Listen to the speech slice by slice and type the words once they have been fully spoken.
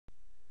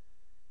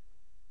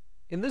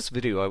In this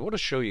video, I want to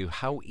show you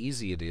how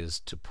easy it is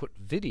to put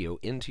video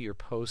into your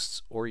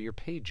posts or your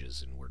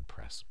pages in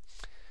WordPress.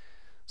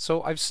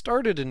 So I've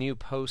started a new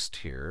post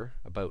here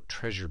about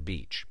Treasure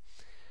Beach.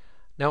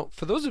 Now,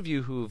 for those of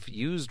you who've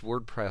used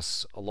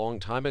WordPress a long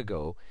time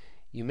ago,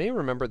 you may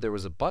remember there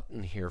was a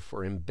button here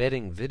for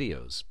embedding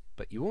videos,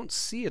 but you won't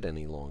see it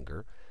any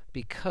longer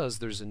because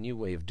there's a new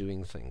way of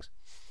doing things.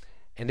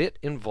 And it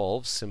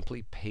involves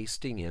simply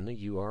pasting in a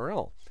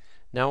URL.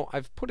 Now,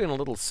 I've put in a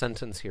little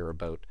sentence here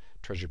about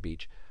Treasure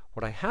Beach.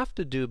 What I have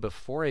to do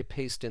before I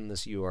paste in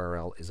this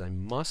URL is I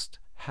must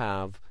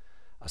have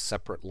a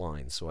separate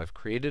line. So I've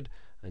created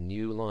a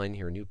new line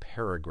here, a new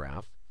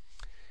paragraph.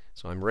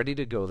 So I'm ready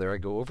to go there. I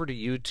go over to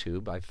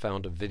YouTube. I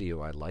found a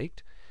video I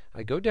liked.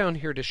 I go down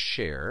here to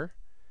share.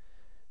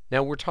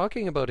 Now we're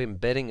talking about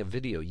embedding a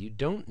video. You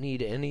don't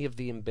need any of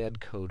the embed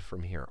code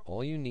from here.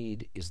 All you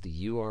need is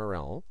the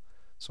URL.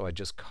 So I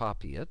just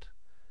copy it,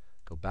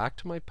 go back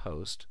to my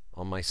post.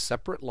 On my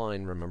separate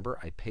line, remember,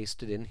 I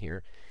paste it in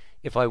here.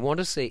 If I want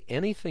to say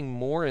anything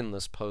more in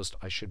this post,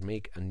 I should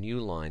make a new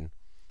line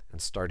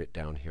and start it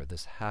down here.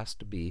 This has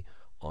to be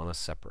on a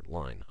separate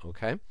line,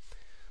 okay?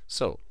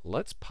 So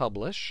let's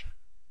publish,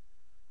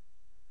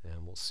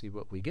 and we'll see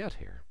what we get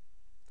here.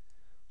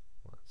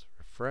 Let's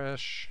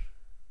refresh.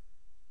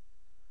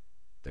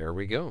 There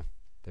we go.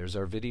 There's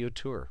our video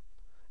tour,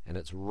 and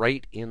it's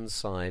right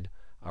inside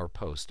our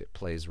post. It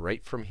plays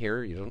right from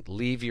here. You don't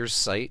leave your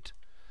site.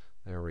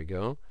 There we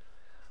go.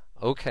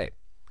 Okay,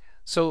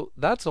 so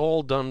that's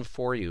all done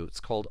for you. It's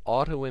called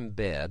auto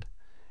embed.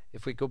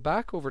 If we go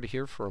back over to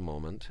here for a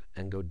moment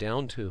and go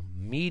down to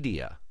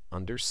media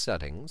under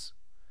settings,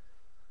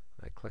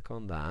 I click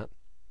on that.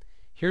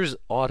 Here's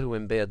auto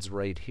embeds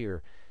right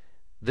here.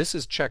 This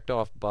is checked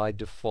off by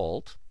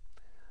default.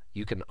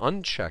 You can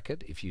uncheck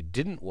it if you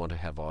didn't want to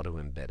have auto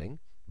embedding,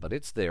 but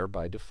it's there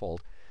by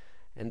default.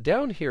 And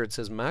down here it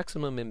says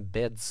maximum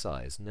embed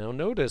size. Now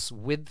notice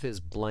width is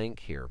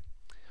blank here.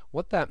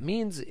 What that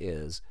means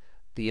is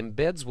the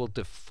embeds will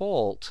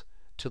default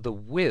to the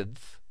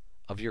width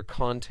of your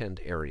content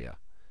area.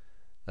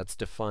 That's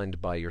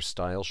defined by your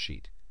style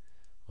sheet.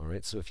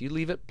 Alright, so if you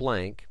leave it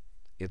blank,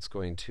 it's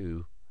going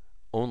to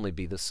only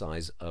be the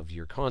size of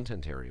your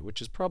content area,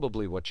 which is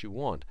probably what you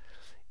want.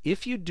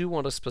 If you do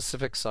want a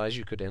specific size,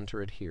 you could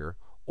enter it here,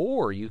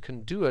 or you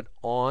can do it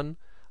on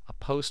a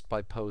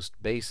post-by-post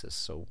basis.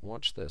 So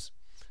watch this.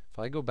 If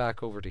I go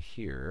back over to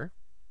here,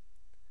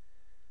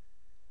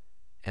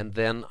 and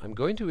then I'm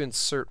going to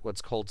insert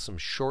what's called some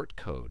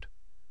shortcode.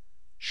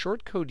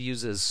 Shortcode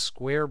uses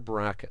square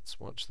brackets.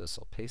 Watch this.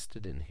 I'll paste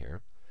it in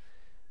here.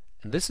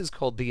 And this is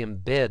called the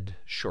embed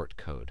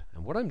shortcode.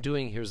 And what I'm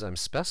doing here is I'm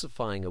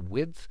specifying a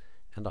width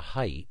and a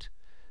height.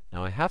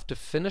 Now I have to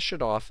finish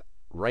it off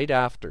right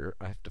after.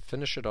 I have to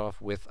finish it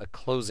off with a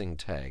closing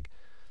tag.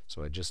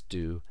 So I just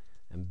do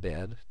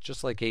embed,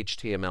 just like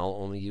HTML,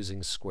 only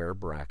using square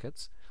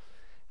brackets.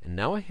 And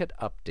now I hit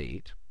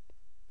update.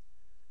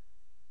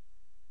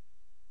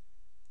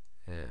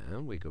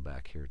 And we go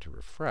back here to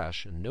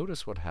refresh, and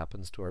notice what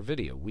happens to our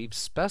video. We've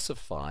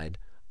specified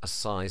a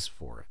size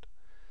for it.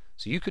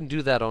 So you can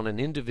do that on an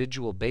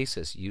individual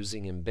basis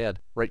using embed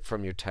right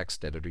from your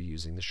text editor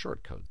using the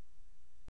shortcode.